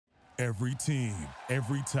Every team,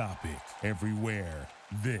 every topic, everywhere.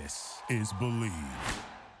 This is Believe.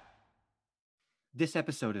 This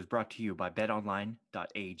episode is brought to you by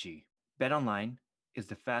betonline.ag. BetOnline is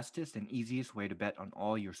the fastest and easiest way to bet on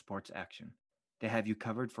all your sports action. They have you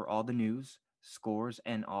covered for all the news, scores,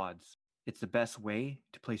 and odds. It's the best way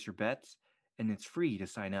to place your bets, and it's free to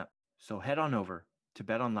sign up. So head on over to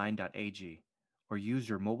betonline.ag or use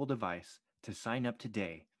your mobile device to sign up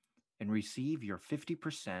today and receive your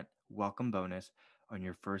 50% welcome bonus on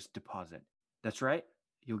your first deposit. That's right,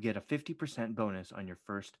 you'll get a 50% bonus on your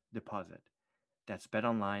first deposit. That's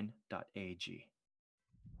betonline.ag.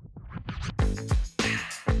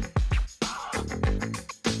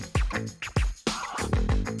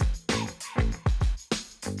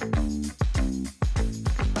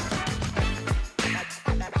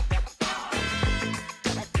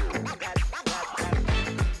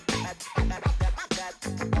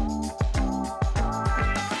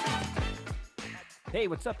 Hey,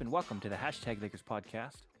 what's up, and welcome to the Hashtag Lakers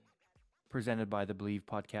podcast, presented by the Believe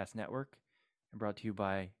Podcast Network and brought to you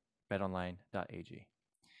by betonline.ag.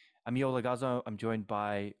 I'm Yo Lagazzo. I'm joined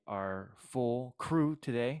by our full crew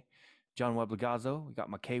today. John Webb Lagazzo, we got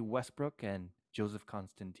McKay Westbrook, and Joseph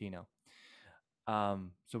Constantino.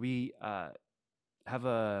 So we have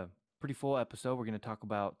a pretty full episode. We're going to talk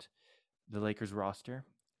about the Lakers roster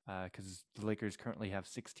because the Lakers currently have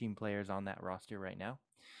 16 players on that roster right now,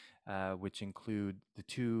 which include the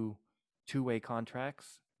two-way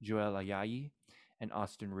contracts, Joel Ayayi and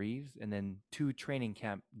Austin Reeves, and then 2 training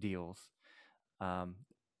camp deals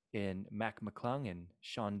in Mac McClung and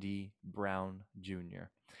Sean D. Brown Jr.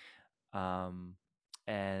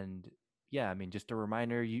 And yeah, I mean, just a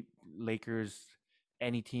reminder, Lakers,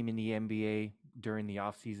 any team in the NBA during the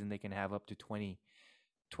offseason, they can have up to 20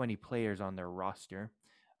 players on their roster.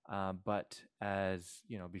 But as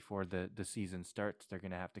you know, before the season starts, they're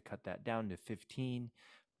going to have to cut that down to 15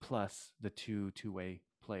 plus the two-way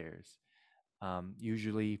players.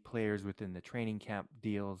 Usually players within the training camp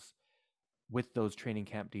deals, with those training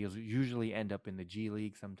camp deals, usually end up in the G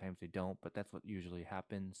League. Sometimes they don't, but that's what usually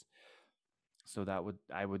happens. So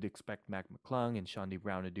I would expect Mac McClung and Sean D.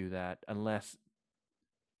 Brown to do that, unless,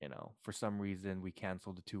 you know, for some reason we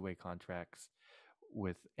cancel the two-way contracts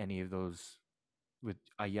with any of those, with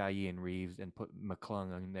Ayayi and Reeves, and put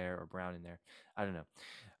McClung in there or Brown in there. I don't know.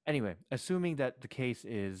 Anyway, assuming that the case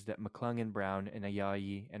is that McClung and Brown and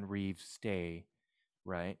Ayayi and Reeves stay,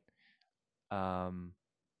 right? And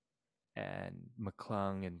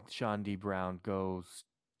McClung and Sean D. Brown goes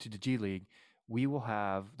to the G League,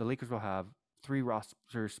 the Lakers will have 3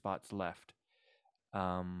 roster spots left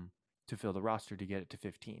to fill the roster to get it to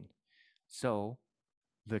 15. So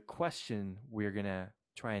the question we're going to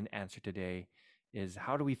try and answer today is,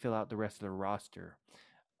 how do we fill out the rest of the roster?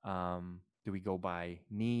 Do we go by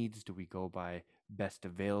needs? Do we go by best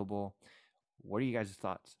available? What are you guys'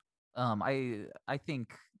 thoughts? I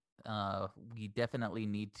think we definitely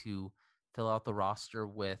need to fill out the roster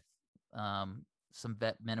with some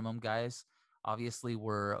vet minimum guys. Obviously,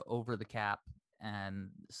 we're over the cap, and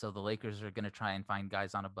so the Lakers are going to try and find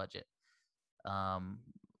guys on a budget.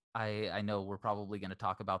 I know we're probably going to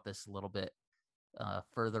talk about this a little bit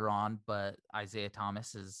further on, but Isaiah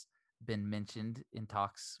Thomas has been mentioned in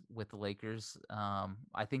talks with the Lakers.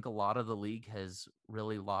 I think a lot of the league has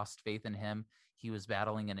really lost faith in him. He was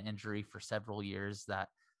battling an injury for several years that,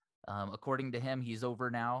 according to him, he's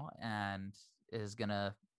over now and he's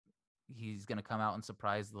gonna come out and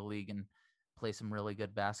surprise the league and play some really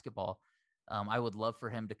good basketball. I would love for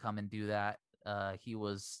him to come and do that. He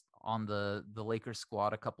was on the Lakers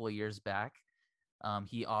squad a couple of years back.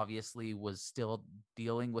 He obviously was still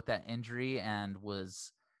dealing with that injury and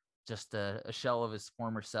was just a shell of his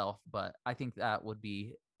former self, but I think that would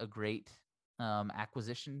be a great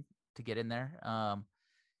acquisition to get in there.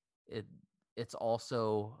 It's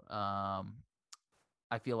also,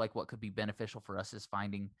 I feel like what could be beneficial for us is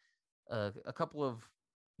finding a couple of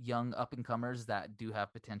young up-and-comers that do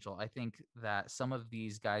have potential. I think that some of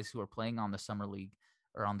these guys who are playing on the Summer League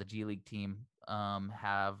or on the G League team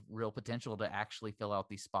have real potential to actually fill out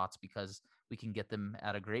these spots, because we can get them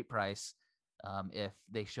at a great price if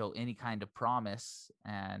they show any kind of promise,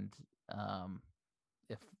 and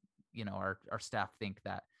if our staff think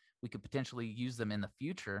that we could potentially use them in the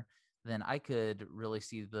future, then I could really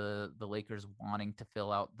see the Lakers wanting to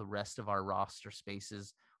fill out the rest of our roster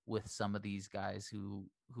spaces with some of these guys who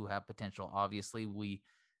have potential. Obviously, we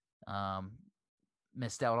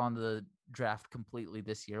missed out on the draft completely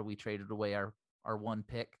this year. We traded away our one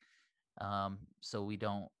pick, so we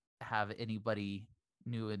don't have anybody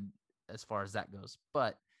new in, as far as that goes.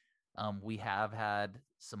 But we have had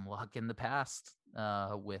some luck in the past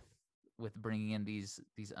with with bringing in these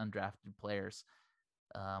undrafted players,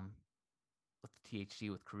 with THT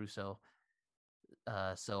with Caruso.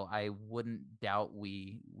 So I wouldn't doubt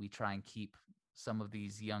we try and keep some of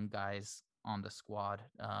these young guys on the squad,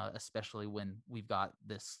 especially when we've got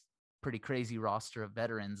this pretty crazy roster of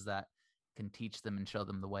veterans that can teach them and show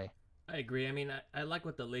them the way. I agree. I mean, I like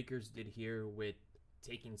what the Lakers did here with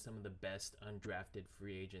taking some of the best undrafted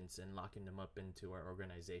free agents and locking them up into our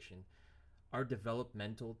organization. Our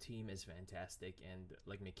developmental team is fantastic, and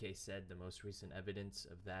like McKay said, the most recent evidence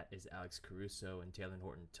of that is Alex Caruso and Taylor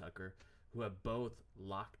Horton Tucker, who have both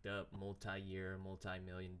locked up multi-year,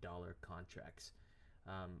 multi-million-dollar contracts.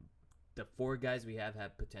 The four guys we have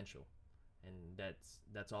potential, and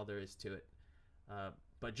that's all there is to it.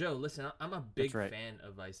 But Joe, listen, I'm a big fan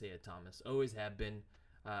of Isaiah Thomas. Always have been.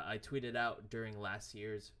 I tweeted out during last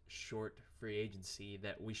year's short free agency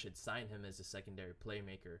that we should sign him as a secondary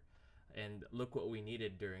playmaker. And look what we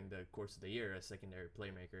needed during the course of the year, a secondary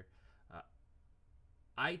playmaker.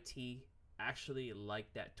 IT actually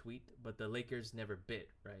liked that tweet, but the Lakers never bit,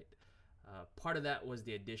 right? Part of that was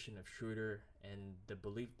the addition of Schroeder and the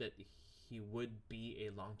belief that he would be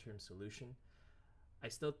a long-term solution. I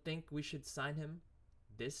still think we should sign him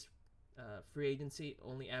this free agency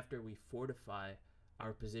only after we fortify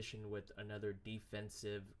our position with another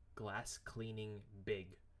defensive glass cleaning big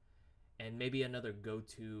and maybe another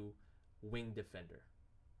go-to wing defender.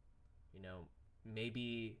 You know,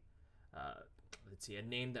 maybe let's see, a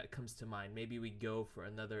name that comes to mind. Maybe we go for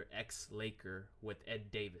another ex-Laker with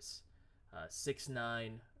Ed Davis,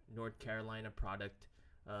 6'9", North Carolina product,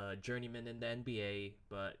 journeyman in the NBA,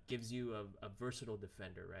 but gives you a versatile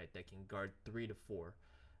defender, right, that can guard 3 to 4.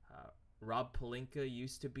 Rob Pelinka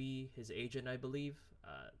used to be his agent, I believe,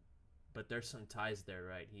 but there's some ties there,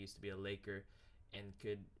 right? He used to be a Laker and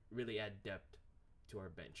could really add depth to our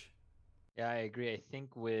bench. Yeah, I agree. I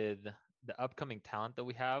think with the upcoming talent that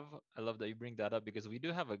we have, I love that you bring that up because we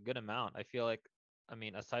do have a good amount. I feel like, I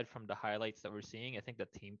mean, aside from the highlights that we're seeing, I think the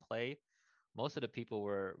team play, most of the people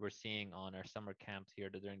we're seeing on our summer camps here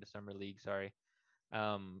during the summer league,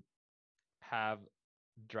 um, have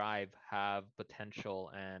drive, have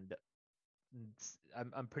potential, and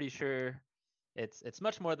I'm pretty sure it's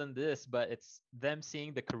much more than this, but it's them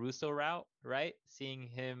seeing the Caruso route, right? Seeing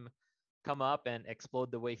him come up and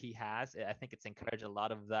explode the way he has. I think it's encouraged a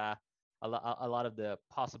lot of a lot of the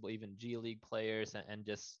possible even G League players and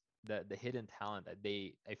just the hidden talent that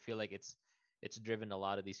I feel like it's driven a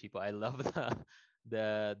lot of these people. I love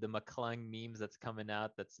the McClung memes that's coming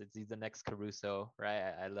out. He's the next Caruso,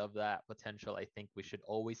 right? I love that potential. I think we should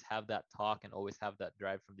always have that talk and always have that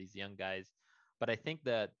drive from these young guys. But I think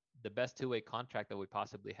that the best two-way contract that we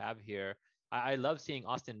possibly have here, I love seeing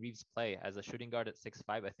Austin Reeves play as a shooting guard at 6'5".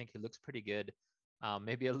 I think he looks pretty good.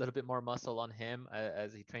 Maybe a little bit more muscle on him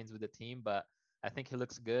as he trains with the team, but I think he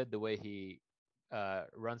looks good the way he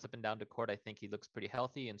runs up and down the court. I think he looks pretty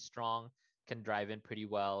healthy and strong, can drive in pretty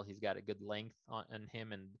well. He's got a good length on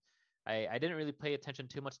him, and I didn't really pay attention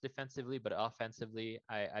too much defensively, but offensively,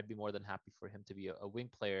 I'd be more than happy for him to be a wing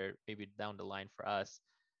player, maybe down the line for us,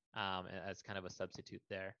 as kind of a substitute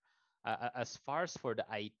there. As far as for the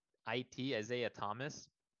IT Isaiah Thomas,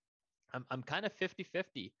 I'm kind of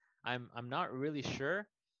 50-50. I'm not really sure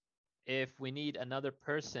if we need another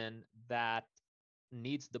person that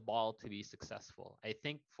needs the ball to be successful. I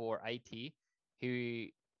think for IT,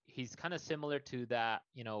 he's kind of similar to that,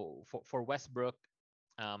 you know, for Westbrook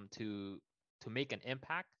to make an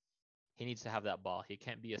impact, he needs to have that ball. He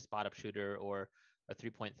can't be a spot up shooter or a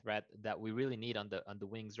 3-point threat that we really need on the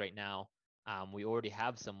wings right now. We already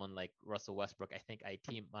have someone like Russell Westbrook. I think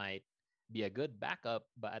IT might be a good backup,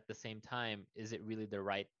 but at the same time, is it really the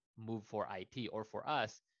right move for IT or for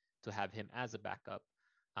us to have him as a backup?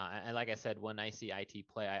 And like I said, when I see IT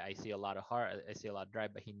play, I see a lot of heart, I see a lot of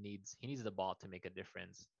drive, but he needs the ball to make a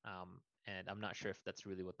difference. And I'm not sure if that's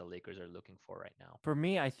really what the Lakers are looking for right now. For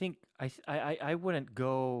me, I think I wouldn't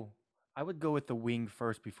go. I would go with the wing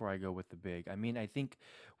first before I go with the big. I mean, I think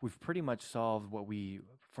we've pretty much solved what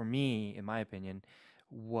for me, in my opinion,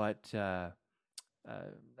 what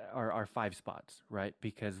our 5 spots, right?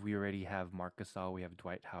 Because we already have Marc Gasol, we have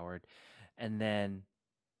Dwight Howard, and then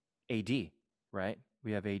AD, right?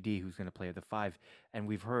 We have AD who's going to play at the 5, and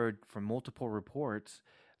we've heard from multiple reports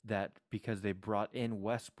that because they brought in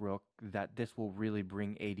Westbrook, that this will really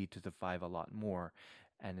bring AD to the 5 a lot more,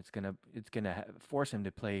 and it's gonna force him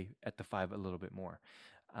to play at the 5 a little bit more,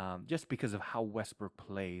 just because of how Westbrook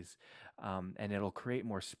plays, and it'll create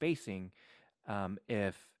more spacing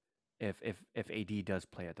if AD does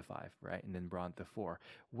play at the 5, right, and then Bron at the 4,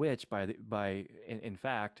 which in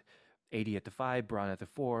fact, AD at the 5, Braun at the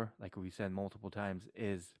 4, like we said multiple times,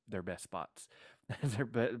 is their best spots. Their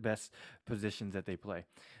best positions that they play.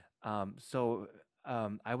 I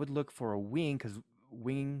would look for a wing, because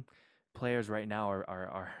wing players right now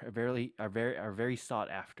are very sought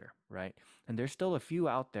after, right? And there's still a few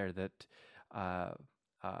out there that are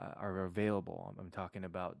available. I'm talking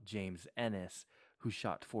about James Ennis, who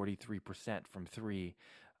shot 43% from three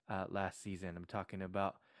last season. I'm talking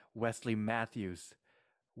about Wesley Matthews.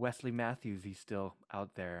 Wesley Matthews, he's still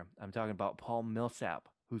out there. I'm talking about Paul Millsap,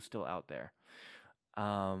 who's still out there.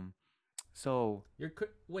 So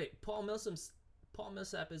wait, Paul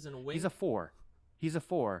Millsap isn't a wing. he's a 4. He's a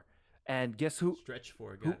 4. And guess who? Stretch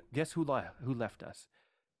 4. Guess who left us?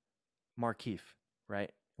 Markieff,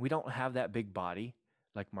 right? We don't have that big body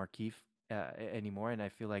like Markieff anymore, and I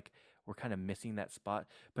feel like we're kind of missing that spot.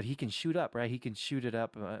 But he can shoot up, right? He can shoot it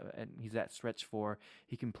up, and he's that stretch 4.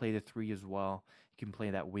 He can play the 3 as well. He can play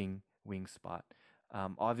that wing spot.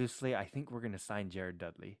 Obviously, I think we're going to sign Jared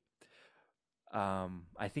Dudley.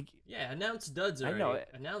 I think. Yeah, announce Duds already. I know.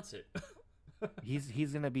 Announce it.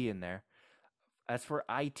 he's going to be in there. As for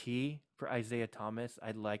Isaiah Thomas,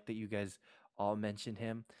 I like that you guys all mentioned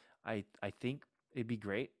him. I think it'd be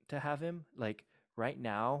great to have him. Like right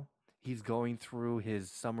now, he's going through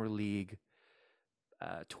his summer league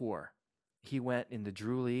tour. He went in the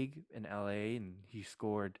Drew League in LA and he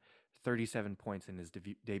scored 37 points in his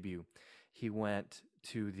debut. He went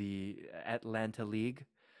to the Atlanta League,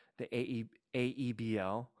 the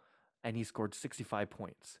AEBL, and he scored 65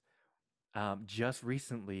 points. Just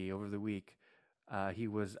recently, over the week, he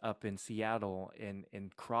was up in Seattle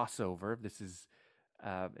in crossover. This is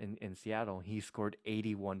in Seattle. He scored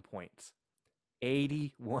 81 points.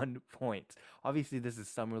 81 points. Obviously, this is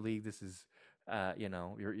summer league. This is,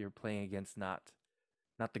 you're playing against not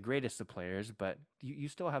the greatest of players, but you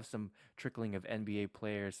still have some trickling of NBA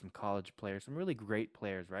players, some college players, some really great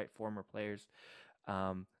players, right? Former players.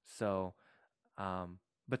 But still,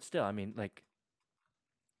 I mean, like,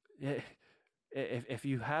 if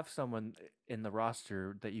you have someone in the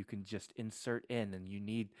roster that you can just insert in, and you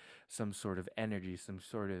need some sort of energy, some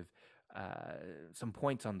sort of some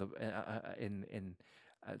points on the in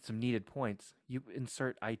some needed points, you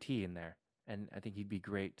insert IT in there, and I think he'd be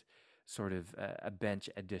great, sort of a bench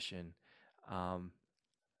addition,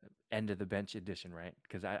 end of the bench addition, right?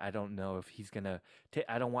 Because I don't know if he's gonna.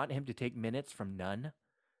 I don't want him to take minutes from none,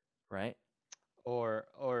 right? Or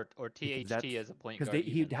THT as a point guard.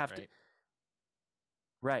 He'd have to.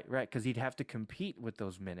 Right, because he'd have to compete with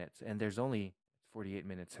those minutes, and there's only 48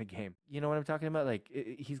 minutes a game. You know what I'm talking about? Like,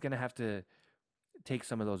 he's going to have to take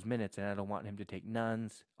some of those minutes, and I don't want him to take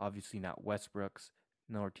nuns, obviously not Westbrook's,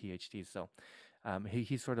 nor THT. So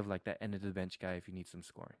he's sort of like that end of the bench guy if you need some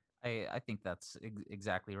scoring. I think that's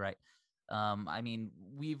exactly right. I mean,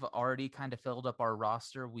 we've already kind of filled up our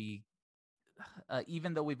roster. We,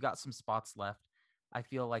 even though we've got some spots left, I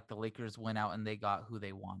feel like the Lakers went out and they got who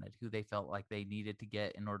they wanted, who they felt like they needed to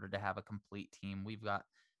get in order to have a complete team. We've got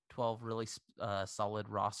 12 really solid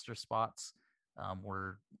roster spots.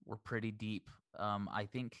 We're pretty deep. I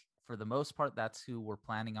think for the most part, that's who we're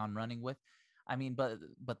planning on running with. I mean,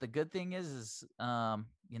 but the good thing is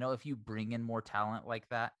if you bring in more talent like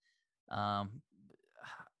that,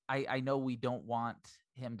 I know we don't want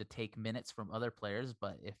him to take minutes from other players,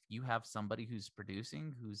 but if you have somebody who's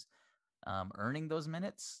producing, who's earning those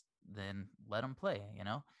minutes, then let them play.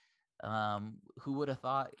 Who would have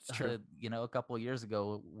thought, a couple of years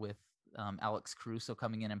ago with Alex Caruso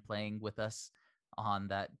coming in and playing with us on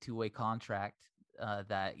that 2-way contract,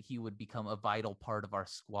 that he would become a vital part of our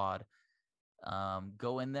squad.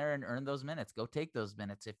 Go in there and earn those minutes. Go take those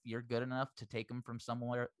minutes. If you're good enough to take them from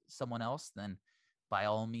someone else, then by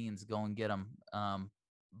all means go and get them.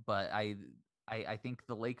 But I think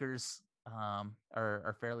the Lakers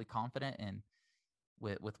are fairly confident in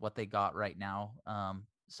with what they got right now.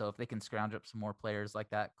 So if they can scrounge up some more players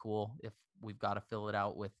like that, cool. If we've got to fill it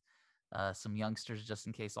out with some youngsters just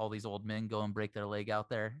in case all these old men go and break their leg out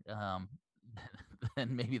there,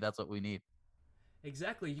 then maybe that's what we need.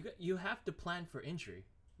 Exactly. You have to plan for injury.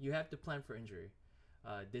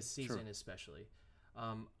 This season. True. Especially.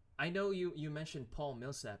 I know you mentioned Paul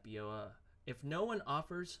Millsap, Yoa. If no one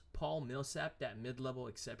offers Paul Millsap that mid-level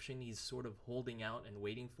exception he's sort of holding out and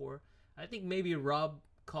waiting for, I think maybe Rob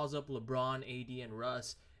calls up LeBron, AD, and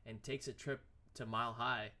Russ and takes a trip to Mile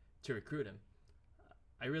High to recruit him.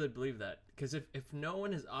 I really believe that. Because if no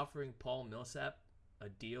one is offering Paul Millsap a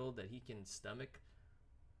deal that he can stomach,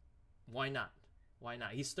 why not? Why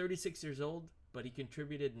not? He's 36 years old, but he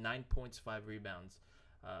contributed 9 points, 5 rebounds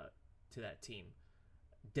to that team.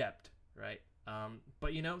 Depth, right?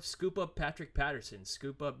 But scoop up Patrick Patterson,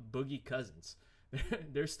 scoop up Boogie Cousins.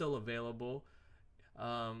 They're still available.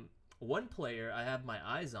 One player I have my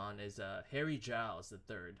eyes on is Harry Giles the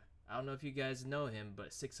third. I don't know if you guys know him,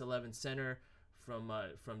 but 6'11" center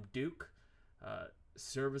from Duke,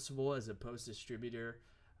 serviceable as a post distributor,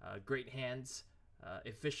 great hands,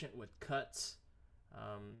 efficient with cuts,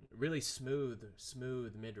 really smooth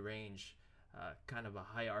mid range, kind of a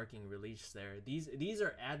high arcing release there. These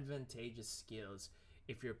are advantageous skills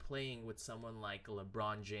if you're playing with someone like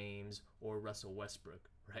LeBron James or Russell Westbrook,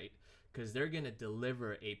 right? Because they're gonna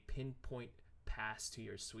deliver a pinpoint pass to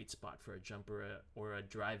your sweet spot for a jumper or a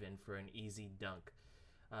drive-in for an easy dunk.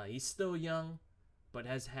 He's still young, but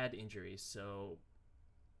has had injuries. So,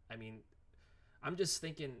 I mean, I'm just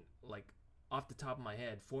thinking like off the top of my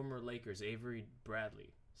head, former Lakers Avery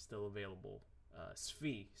Bradley still available.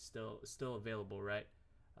 Svi still available, right?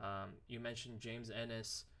 You mentioned James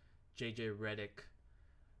Ennis, JJ Redick.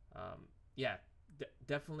 Yeah,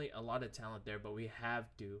 definitely a lot of talent there, but we have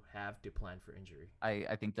to plan for injury.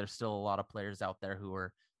 I think there's still a lot of players out there who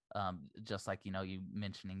are just like, you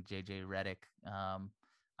mentioning JJ Redick,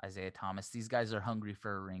 Isaiah Thomas. These guys are hungry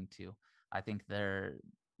for a ring too. I think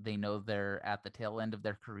they know they're at the tail end of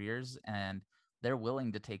their careers, and they're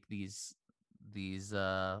willing to take these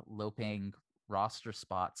low paying roster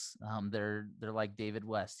spots. They're like David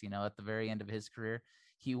West, at the very end of his career.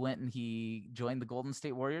 He went and he joined the Golden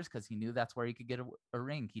State Warriors because he knew that's where he could get a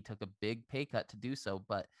ring. He took a big pay cut to do so,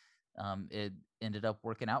 but it ended up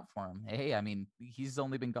working out for him. Hey, I mean, he's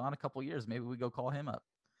only been gone a couple years. Maybe we go call him up.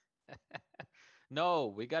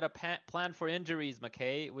 No, we got a plan for injuries,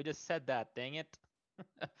 McKay. We just said that. Dang it.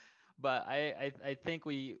 But I think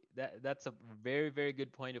that's a very, very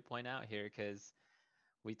good point to point out here, because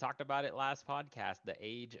we talked about it last podcast. The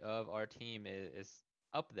age of our team is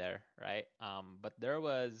up there, right? But there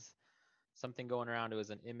was something going around. It was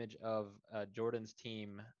an image of Jordan's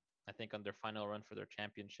team, I think, on their final run for their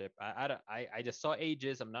championship. I just saw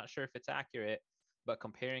ages. I'm not sure if it's accurate, but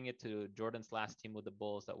comparing it to Jordan's last team with the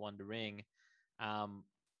Bulls that won the ring,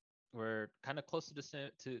 we're kind of close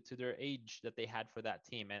to their age that they had for that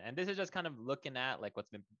team. And this is just kind of looking at like what's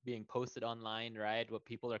been being posted online, right? What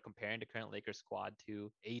people are comparing the current Lakers squad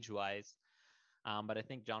to age-wise. But I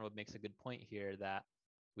think John Wood makes a good point here that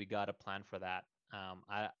we got to plan for that.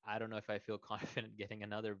 I don't know if I feel confident getting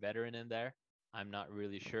another veteran in there. I'm not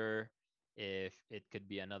really sure if it could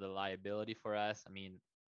be another liability for us. I mean,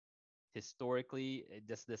 historically,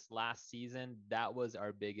 just this last season, that was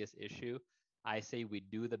our biggest issue. I say we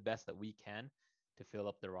do the best that we can to fill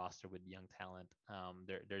up the roster with young talent.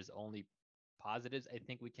 There's only positives I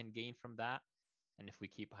think we can gain from that. And if we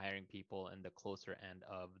keep hiring people in the closer end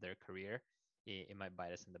of their career, it might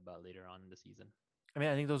bite us in the butt later on in the season. I mean,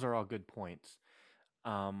 I think those are all good points.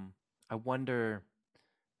 I wonder.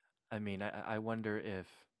 I mean, I wonder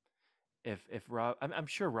if Rob. I'm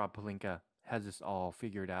sure Rob Pelinka has this all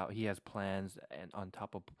figured out. He has plans and on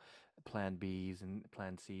top of Plan Bs and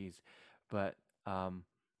Plan Cs, but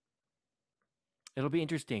it'll be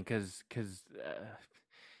interesting because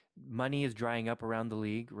money is drying up around the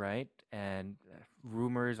league, right? And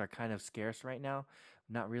rumors are kind of scarce right now.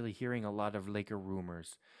 I'm not really hearing a lot of Laker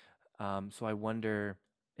rumors. So I wonder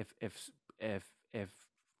if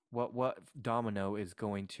what domino is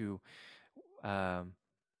going to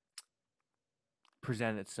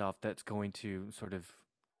present itself that's going to sort of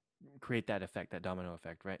create that effect, that domino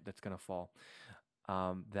effect, right? That's going to fall.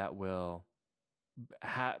 That will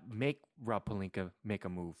make Rob Pelinka make a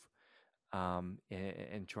move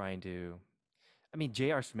in trying to. I mean,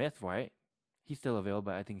 J.R. Smith, right? He's still available,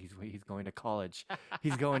 but I think he's going to college.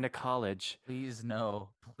 He's going to college. Please no.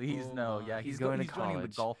 Please no. my. Yeah, He's going to joining the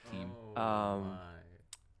college. golf team. Oh, my.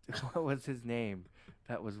 What was his name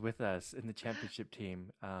that was with us in the championship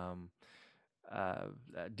team?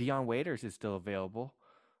 Dion Waiters is still available.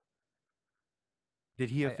 Did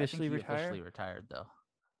he officially I think he retire? officially retired though.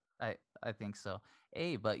 I think so.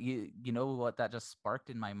 Hey, but you know what that just sparked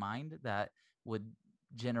in my mind that would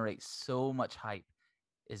generate so much hype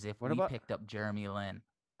is if What we about- picked up Jeremy Lin.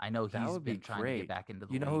 I know That he's would be been trying to great. get back into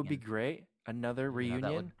the You know who league would be and, great? Another that would-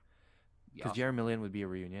 reunion? Because yeah, Jeremy Lin would be a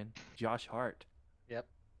reunion. Josh Hart. Yep.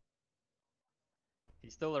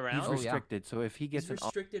 He's still He's around. Oh, yeah. restricted, so if he gets He's an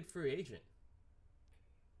restricted free agent.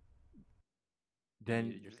 then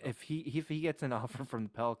muted yourself. if he gets an offer from the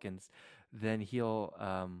Pelicans, then he'll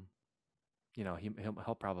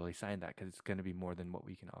he'll probably sign that because it's going to be more than what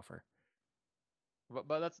we can offer.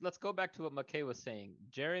 But let's go back to what McKay was saying.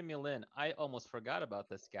 Jeremy Lin, I almost forgot about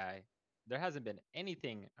this guy. There hasn't been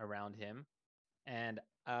anything around him, and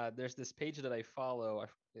there's this page that I follow.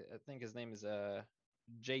 I think his name is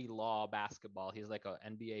J Law basketball. He's like a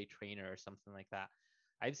NBA trainer or something like that.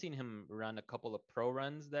 I've seen him run a couple of pro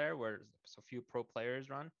runs there, where a few pro players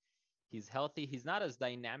run. He's healthy. He's not as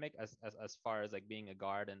dynamic as far as like being a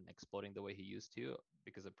guard and exploding the way he used to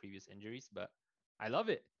because of previous injuries, but I love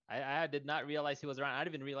it. I did not realize he was around. I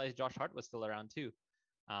didn't even realize Josh Hart was still around too.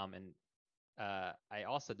 And I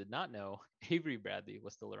also did not know Avery Bradley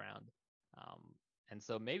was still around. Um, and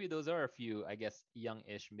so maybe those are a few, I guess,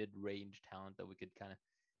 young-ish mid-range talent that we could kind of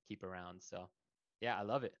keep around. So yeah, I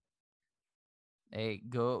love it. Hey,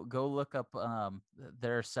 go look up.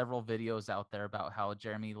 There are several videos out there about how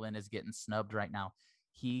Jeremy Lin is getting snubbed right now.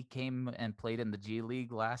 He came and played in the G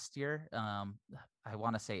League last year. I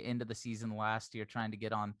want to say end of the season last year, trying to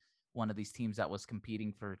get on one of these teams that was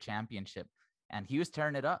competing for a championship, and he was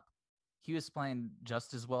tearing it up. He was playing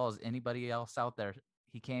just as well as anybody else out there.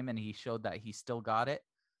 He came and he showed that he still got it.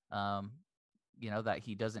 Um, that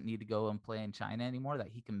he doesn't need to go and play in China anymore, that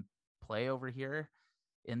he can play over here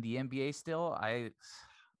in the NBA still. I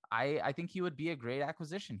think he would be a great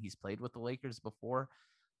acquisition. He's played with the Lakers before.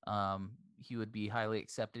 He would be highly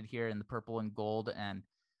accepted here in the purple and gold. And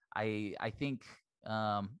I think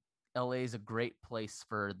LA is a great place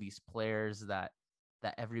for these players that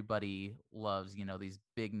everybody loves, these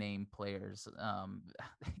big name players.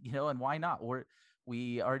 And why not?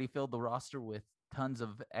 We already filled the roster with tons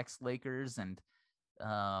of ex-Lakers and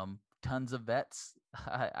tons of vets.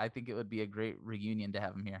 I think it would be a great reunion to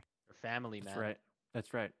have him here. For family, man. That's right.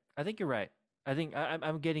 That's right. I think you're right. I think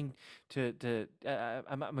I'm getting to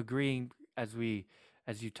I'm agreeing as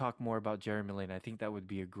you talk more about Jeremy Lin. I think that would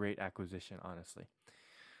be a great acquisition, honestly.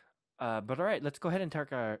 But all right, let's go ahead and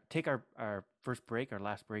take our first break, our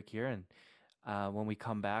last break here, and when we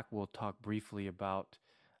come back, we'll talk briefly about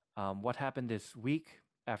what happened this week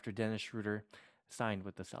after Dennis Schroeder signed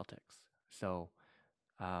with the Celtics. So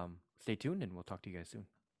stay tuned, and we'll talk to you guys soon.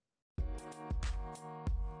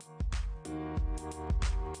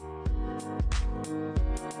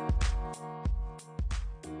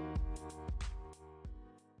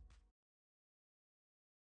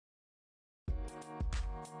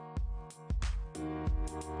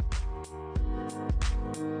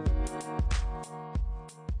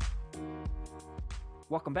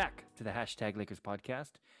 Welcome back to the Hashtag Lakers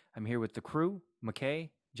podcast. I'm here with the crew, McKay,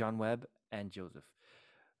 John Webb, and Joseph.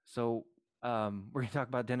 So we're going to talk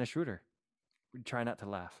about Dennis Schroeder. Try not to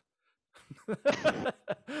laugh.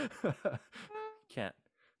 Can't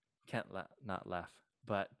not laugh.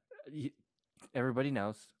 But everybody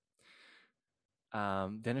knows.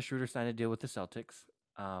 Dennis Schroeder signed a deal with the Celtics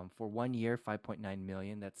for 1 year, $5.9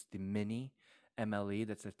 million. That's the mini MLE.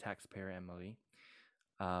 That's a taxpayer MLE.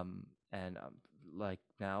 Like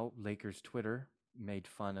now, Lakers Twitter made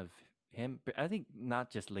fun of him. But I think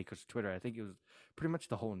not just Lakers Twitter. I think it was pretty much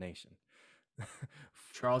the whole nation.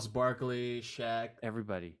 Charles Barkley, Shaq,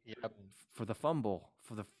 everybody. Yep. For the fumble,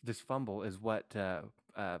 this fumble is what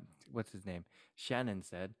what's his name? Shannon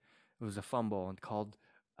said it was a fumble and called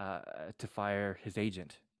to fire his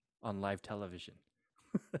agent on live television.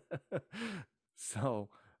 So,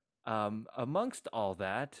 amongst all of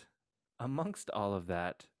that,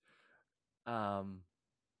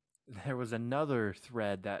 there was another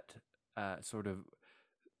thread that sort of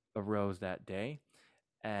arose that day,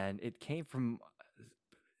 and it came from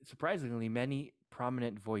surprisingly many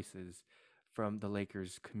prominent voices from the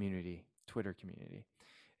Lakers community, Twitter community.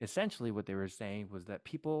 Essentially, what they were saying was that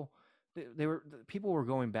people were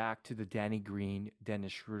going back to the Danny Green,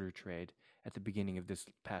 Dennis Schroeder trade at the beginning of this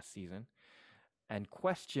past season, and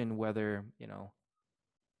question whether,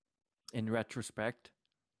 in retrospect,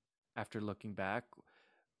 after looking back,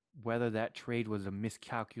 whether that trade was a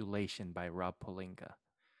miscalculation by Rob Pelinka.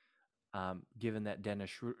 Given Dennis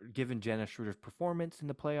Schroeder's performance in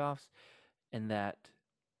the playoffs, and that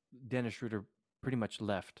Dennis Schroeder pretty much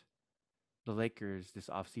left the Lakers this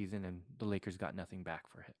offseason, and the Lakers got nothing back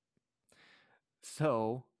for him.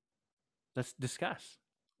 So let's discuss.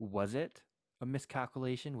 Was it a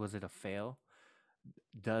miscalculation? Was it a fail?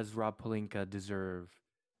 Does Rob Pelinka deserve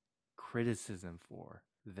criticism for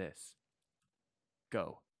this?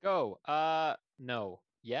 Go. No.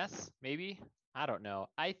 Yes, maybe. I don't know.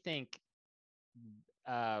 I think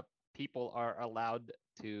people are allowed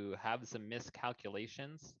to have some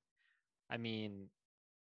miscalculations. I mean,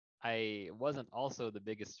 I wasn't also the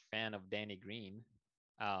biggest fan of Danny Green.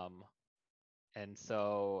 And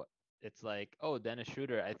so it's like, oh, Dennis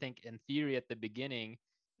Schroeder, I think in theory at the beginning,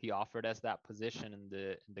 he offered us that position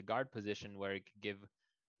in the guard position where he could give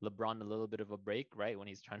LeBron a little bit of a break, right? When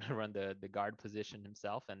he's trying to run the guard position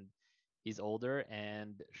himself, and he's older,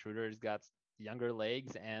 and Schroeder's got younger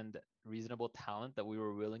legs and reasonable talent that we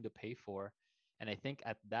were willing to pay for. And I think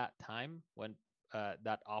at that time when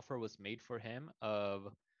that offer was made for him of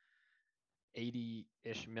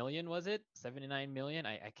 80-ish million, was it 79 million?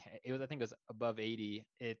 I can't, it was, I think it was above 80.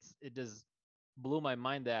 It just blew my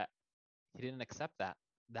mind that he didn't accept that.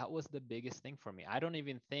 That was the biggest thing for me. I don't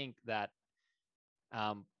even think that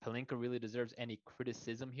Pelinka really deserves any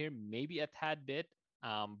criticism here, maybe a tad bit,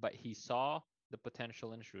 but he saw the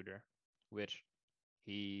potential in Schroeder, which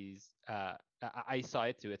I saw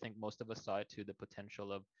it too. I think most of us saw it too, the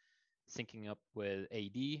potential of syncing up with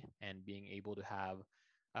AD and being able to have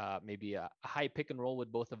maybe a high pick and roll with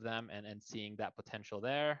both of them, and seeing that potential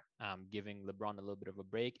there, giving LeBron a little bit of a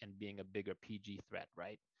break and being a bigger PG threat,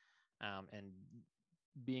 right? And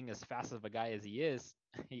being as fast of a guy as he is,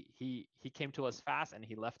 he came to us fast and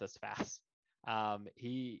he left us fast.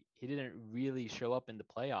 He didn't really show up in the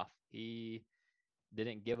playoff. He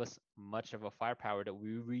didn't give us much of a firepower that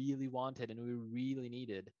we really wanted and we really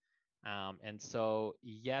needed. And so,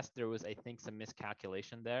 yes, there was, I think, some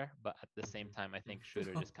miscalculation there, but at the same time, I think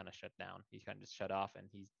Schroeder just kind of shut down. He kind of just shut off, and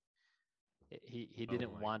he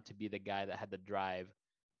didn't want to be the guy that had the drive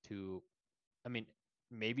to, I mean,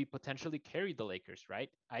 maybe potentially carry the Lakers, right?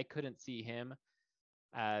 I couldn't see him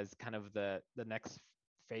as kind of the next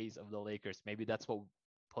phase of the Lakers. Maybe that's what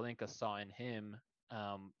Pelinka saw in him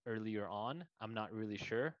earlier on. I'm not really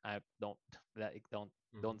sure. I don't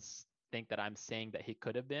think that I'm saying that he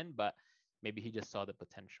could have been, but maybe he just saw the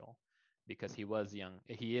potential because he was young.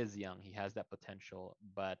 He is young. He has that potential,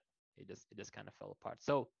 but it just kind of fell apart.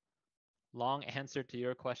 So, long answer to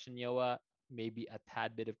your question, Yoa. Maybe a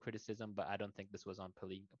tad bit of criticism, but I don't think this was on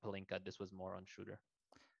Pelinka. This was more on Schroeder.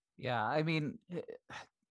 Yeah, I mean,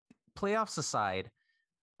 playoffs aside,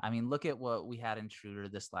 I mean, look at what we had in Schroeder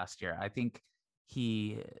this last year. I think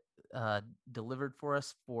he delivered for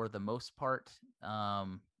us for the most part.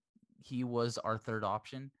 He was our third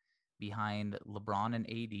option behind LeBron and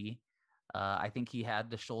AD. I think he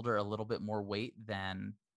had to shoulder a little bit more weight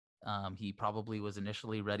than he probably was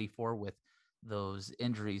initially ready for with those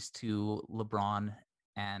injuries to LeBron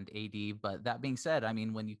and AD. But that being said, I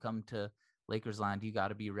mean, when you come to Lakers land, you got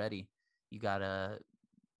to be ready. You got to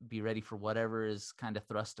be ready for whatever is kind of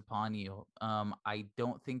thrust upon you. I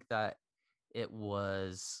don't think that it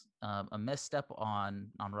was a misstep on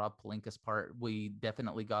Rob Pelinka's part. We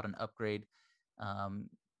definitely got an upgrade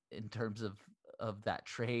in terms of that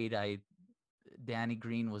trade. Danny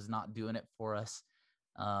Green was not doing it for us.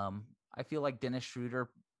 I feel like Dennis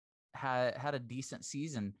Schroeder had a decent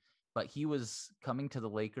season, but he was coming to the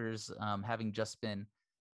Lakers having just been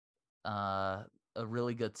a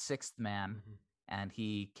really good sixth man, and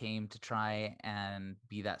he came to try and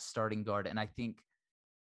be that starting guard. And I think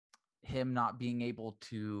him not being able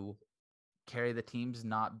to carry the teams,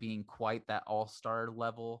 not being quite that all-star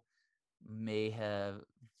level, may have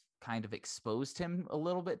kind of exposed him a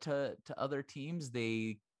little bit to other teams.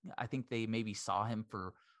 I think they maybe saw him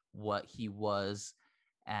for what he was.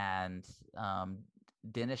 And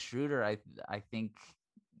Dennis Schroeder, I think,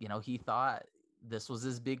 he thought this was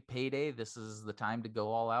his big payday. This is the time to go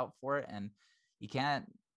all out for it. And you can't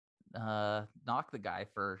knock the guy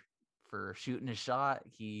for shooting his shot.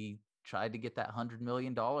 He tried to get that $100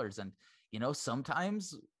 million. And,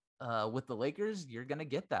 sometimes with the Lakers, you're going to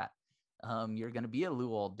get that. You're going to be a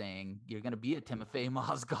Luol Deng. You're going to be a Timofey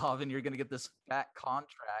Mozgov, and you're going to get this fat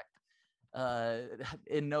contract.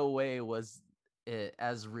 In no way was it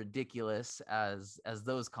as ridiculous as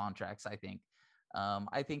those contracts. I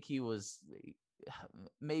think he was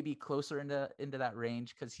maybe closer into that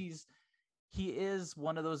range, because he is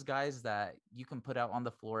one of those guys that you can put out on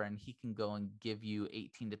the floor and he can go and give you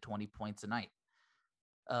 18 to 20 points a night.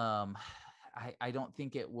 I don't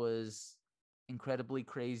think it was incredibly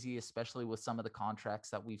crazy, especially with some of the contracts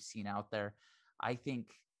that we've seen out there. I think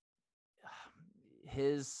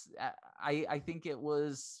I think it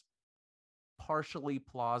was partially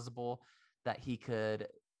plausible that he could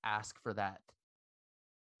ask for that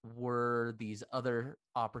were these other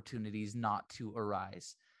opportunities not to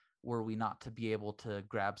arise, were we not to be able to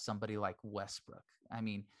grab somebody like Westbrook. I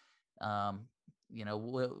mean,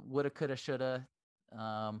 woulda, coulda, shoulda,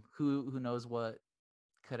 who knows what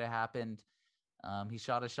could have happened. He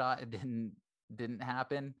shot a shot, it didn't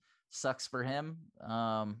happen. Sucks for him.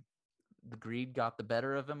 The greed got the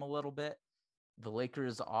better of him a little bit. The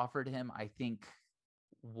Lakers offered him, I think,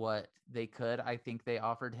 what they could. I think they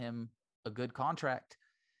offered him a good contract.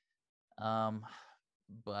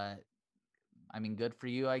 But I mean, good for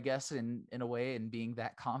you, I guess, in a way, and being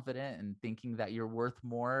that confident and thinking that you're worth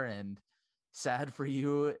more, and sad for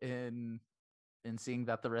you in seeing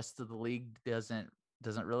that the rest of the league doesn't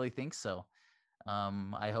really think so.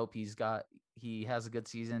 I hope he has a good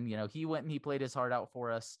season. You know, he went and he played his heart out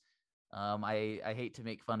for us. I hate to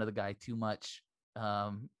make fun of the guy too much.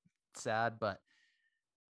 Sad, but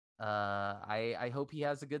I hope he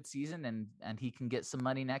has a good season and he can get some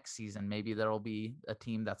money next season. Maybe there'll be a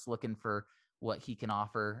team that's looking for what he can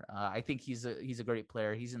offer. I think he's a great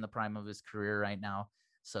player. He's in the prime of his career right now,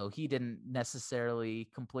 so he didn't necessarily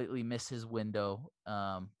completely miss his window.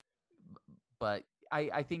 But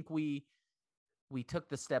I think we took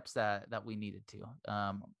the steps that we needed to.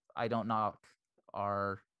 I don't knock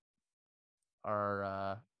our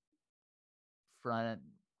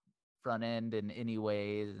front end in any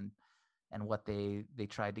ways and what they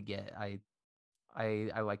tried to get. I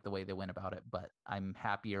like the way they went about it, but I'm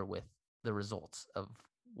happier with the results of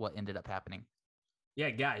what ended up happening.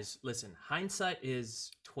 Yeah, guys, listen, hindsight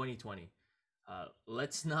is 2020.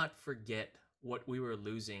 Let's not forget what we were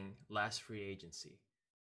losing last free agency.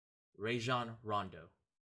 Rajon Rondo.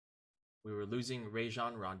 We were losing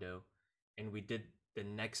Rajon Rondo, and we did the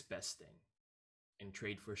next best thing and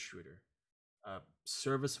trade for Schroeder, a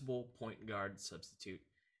serviceable point guard substitute.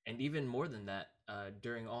 And even more than that,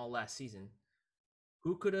 during all last season,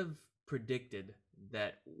 who could have predicted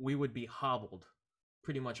that we would be hobbled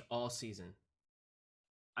pretty much all season?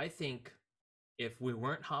 I think if we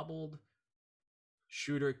weren't hobbled,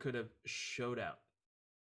 Schroeder could have showed out.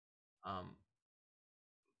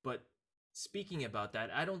 But speaking about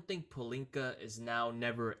that, I don't think Pelinka is now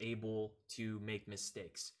never able to make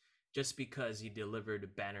mistakes just because he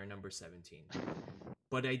delivered banner number 17.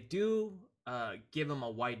 But I do give him a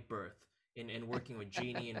wide berth in working with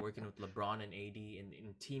Genie and working with LeBron and AD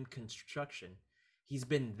in team construction. He's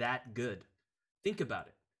been that good. Think about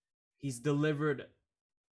it. He's delivered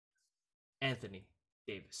Anthony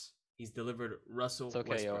Davis. He's delivered Russell It's okay,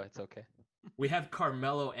 Westbrook. It's okay. We have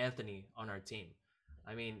Carmelo Anthony on our team.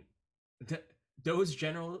 I mean, those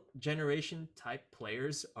generation type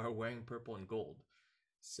players are wearing purple and gold.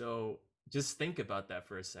 So just think about that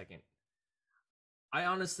for a second. I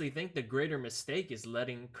honestly think the greater mistake is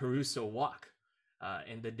letting Caruso walk.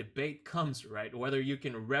 And the debate comes, right? Whether you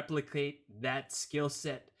can replicate that skill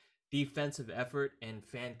set, defensive effort, and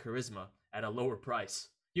fan charisma at a lower price.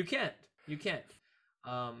 You can't. You can't.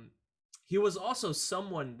 He was also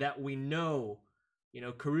someone that we know,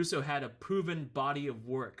 Caruso had a proven body of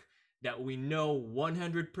work that we know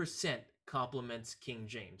 100% complements King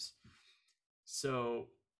James. So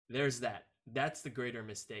there's that. That's the greater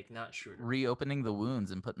mistake, not Schroeder. Reopening the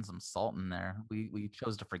wounds and putting some salt in there. We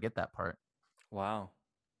chose to forget that part. Wow,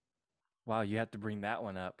 you had to bring that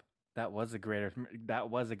one up. That was a greater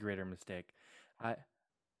mistake.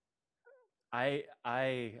 I'm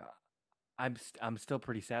still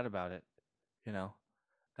pretty sad about it.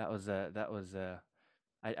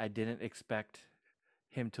 I didn't expect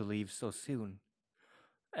him to leave so soon.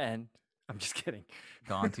 And I'm just kidding.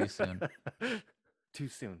 Gone too soon. Too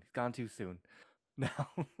soon. Gone too soon. Now,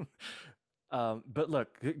 but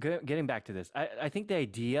look, getting back to this, I think the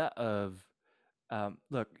idea of,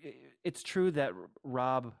 look, it's true that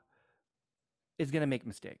Rob is going to make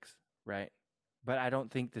mistakes, right? But I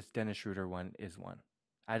don't think this Dennis Schroeder one is one.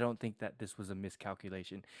 I don't think that this was a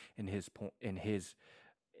miscalculation in his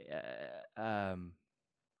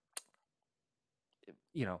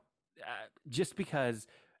just because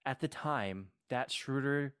at the time that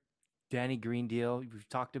Schroeder Danny Green deal, we've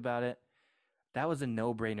talked about it, that was a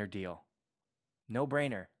no-brainer deal.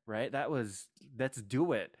 No-brainer, right? Let's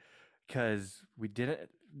do it, because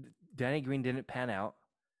Danny Green didn't pan out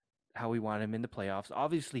how we wanted him in the playoffs.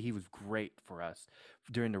 Obviously, he was great for us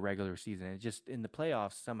during the regular season. And just in the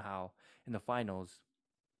playoffs, somehow, in the finals,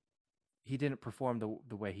 he didn't perform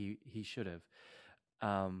the way he should have.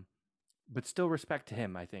 But still respect to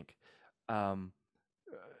him, I think.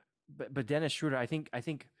 But Dennis Schroeder, I think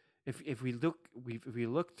if we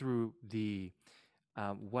look through the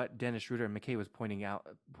what Dennis Schroeder and McKay was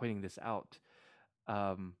pointing this out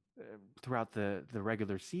throughout the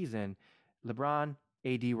regular season, LeBron,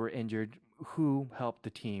 AD were injured. Who helped the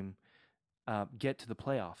team get to the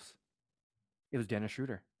playoffs? It was Dennis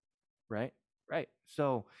Schroeder, right? Right.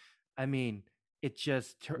 So, I mean, it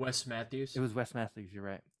just Wes Matthews. It was Wes Matthews. You're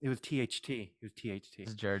right. It was THT. It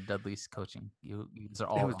was Jared Dudley's coaching. You are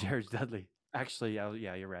all. It was Jared Dudley. Actually,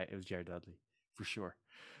 yeah, you're right. It was Jared Dudley for sure.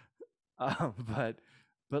 But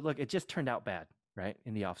look, it just turned out bad, right?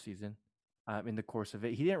 In the offseason, in the course of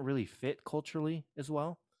it, he didn't really fit culturally as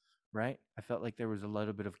well, right? I felt like there was a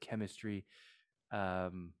little bit of chemistry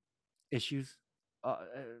issues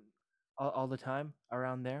all the time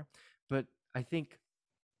around there. But I think,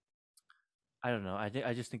 I don't know.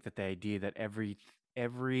 I just think that the idea that every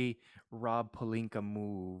Rob Pelinka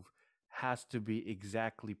move has to be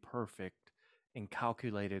exactly perfect and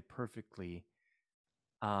calculated perfectly,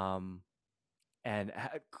 and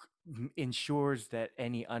ensures that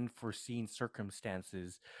any unforeseen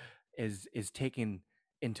circumstances is taken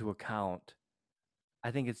into account.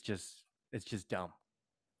 I think it's just dumb.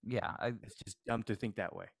 Yeah, It's just dumb to think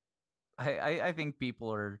that way. I think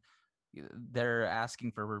people they're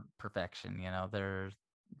asking for perfection.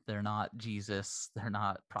 They're not Jesus. They're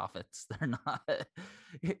not prophets. They're not,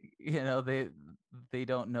 they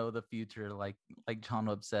don't know the future. Like John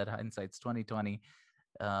Webb said, hindsight's 2020.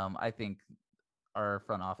 I think our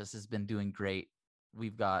front office has been doing great.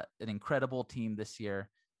 We've got an incredible team this year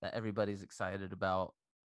that everybody's excited about.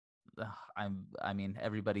 I mean,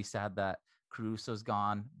 everybody's sad that Caruso's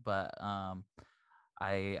gone, but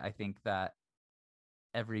I think that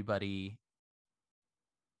everybody,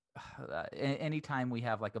 anytime we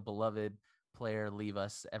have like a beloved player leave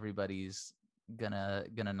us, everybody's gonna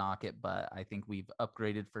knock it. But I think we've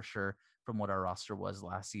upgraded for sure from what our roster was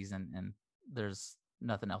last season, and there's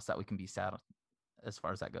nothing else that we can be sad as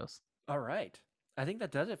far as that goes. All right. I think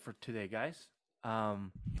that does it for today, guys.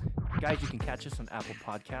 Guys, you can catch us on Apple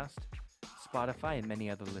Podcast, Spotify, and many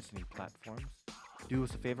other listening platforms. Do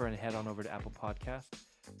us a favor and head on over to Apple Podcast,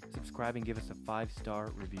 subscribe, and give us a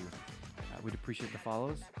 5-star review. We'd appreciate the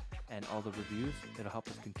follows and all the reviews. It'll help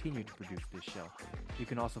us continue to produce this show. You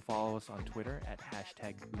can also follow us on Twitter at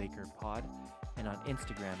 #LakerPod and on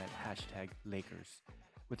Instagram at #Lakers.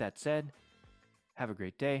 With that said, have a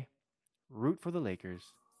great day, root for the Lakers,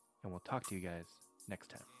 and we'll talk to you guys next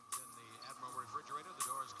time. In the Admiral refrigerator, the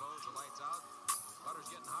doors closed, the lights out. Butter's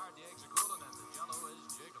getting hard, the eggs are cooling, and the jello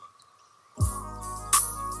is jiggling.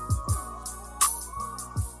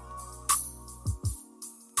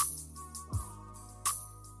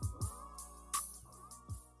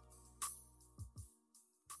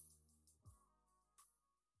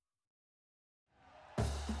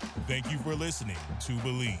 Thank you for listening to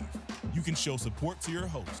Believe. You can show support to your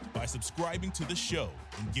host by subscribing to the show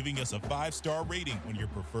and giving us a 5-star rating on your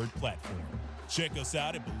preferred platform. Check us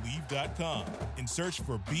out at Believe.com and search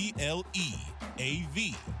for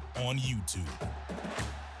BLEAV on YouTube.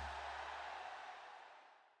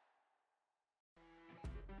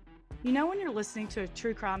 You know when you're listening to a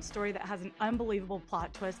true crime story that has an unbelievable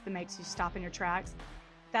plot twist that makes you stop in your tracks?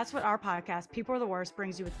 That's what our podcast, People Are the Worst,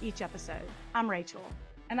 brings you with each episode. I'm Rachel.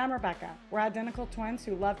 And I'm Rebecca. We're identical twins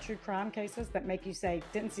who love true crime cases that make you say,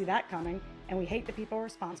 didn't see that coming, and we hate the people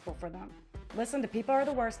responsible for them. Listen to People Are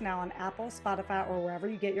the Worst now on Apple, Spotify, or wherever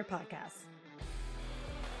you get your podcasts.